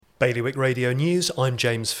Bailiwick Radio News, I'm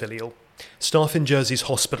James Filial. Staff in Jersey's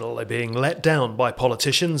hospital are being let down by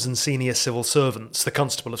politicians and senior civil servants, the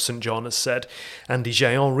Constable of St John has said. Andy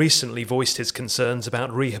Jehan recently voiced his concerns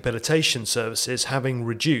about rehabilitation services having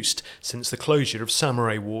reduced since the closure of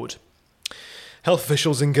Samurai Ward. Health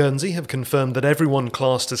officials in Guernsey have confirmed that everyone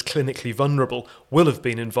classed as clinically vulnerable will have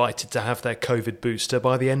been invited to have their COVID booster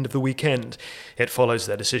by the end of the weekend. It follows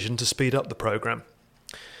their decision to speed up the programme.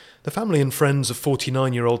 The family and friends of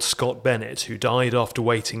 49-year-old Scott Bennett, who died after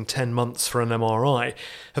waiting 10 months for an MRI,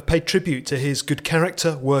 have paid tribute to his good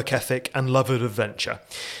character, work ethic and love of adventure.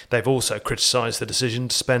 They've also criticised the decision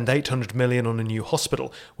to spend $800 million on a new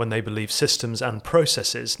hospital when they believe systems and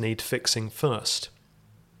processes need fixing first.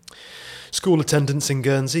 School attendance in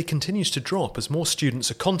Guernsey continues to drop as more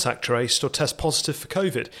students are contact traced or test positive for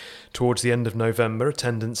COVID. Towards the end of November,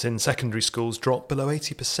 attendance in secondary schools dropped below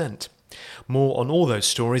 80%. More on all those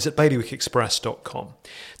stories at bailiwickexpress.com.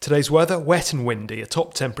 Today's weather, wet and windy, a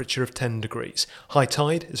top temperature of 10 degrees. High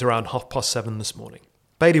tide is around 7:30 this morning.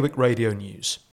 Bailiwick Radio News.